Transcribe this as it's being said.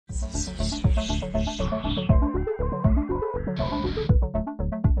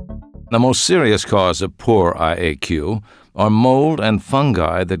The most serious cause of poor IAQ are mold and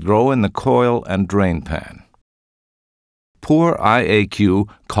fungi that grow in the coil and drain pan. Poor IAQ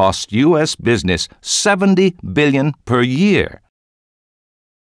costs U.S. business $70 billion per year.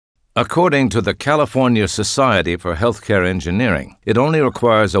 According to the California Society for Healthcare Engineering, it only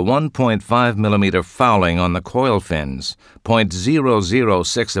requires a 1.5 millimeter fouling on the coil fins,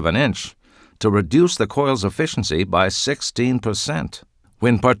 0.006 of an inch, to reduce the coil's efficiency by 16%.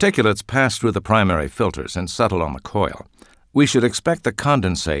 When particulates pass through the primary filters and settle on the coil, we should expect the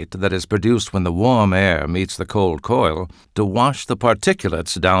condensate that is produced when the warm air meets the cold coil to wash the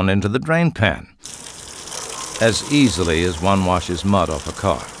particulates down into the drain pan, as easily as one washes mud off a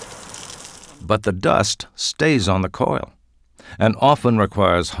car. But the dust stays on the coil and often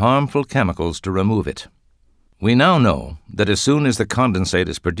requires harmful chemicals to remove it. We now know that as soon as the condensate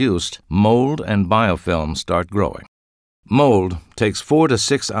is produced, mold and biofilm start growing. Mold takes 4 to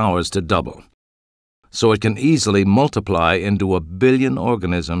 6 hours to double, so it can easily multiply into 1 billion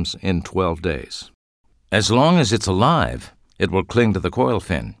organisms in 12 days. As long as it's alive, it will cling to the coil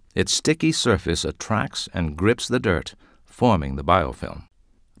fin. Its sticky surface attracts and grips the dirt, forming the biofilm.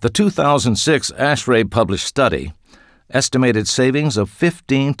 The 2006 ASHRAE published study estimated savings of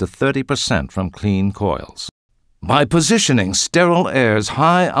 15 to 30% from clean coils. By positioning Steril Aire's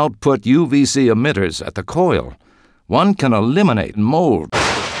high-output UVC emitters at the coil, one can eliminate mold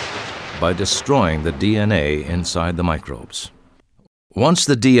by destroying the DNA inside the microbes. Once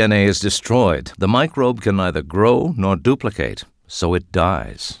the DNA is destroyed, the microbe can neither grow nor duplicate, so it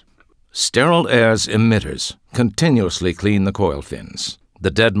dies. Steril Aire's emitters continuously clean the coil fins.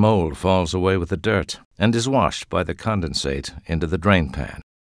 The dead mold falls away with the dirt and is washed by the condensate into the drain pan.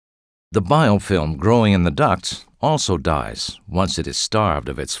 The biofilm growing in the ducts also dies once it is starved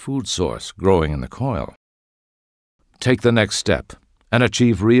of its food source growing in the coil. Take the next step and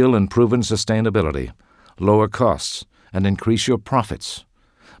achieve real and proven sustainability, lower costs, and increase your profits.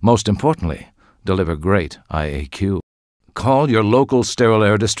 Most importantly, deliver great IAQ. Call your local Steril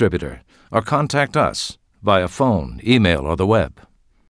Aire distributor or contact us via phone, email, or the web.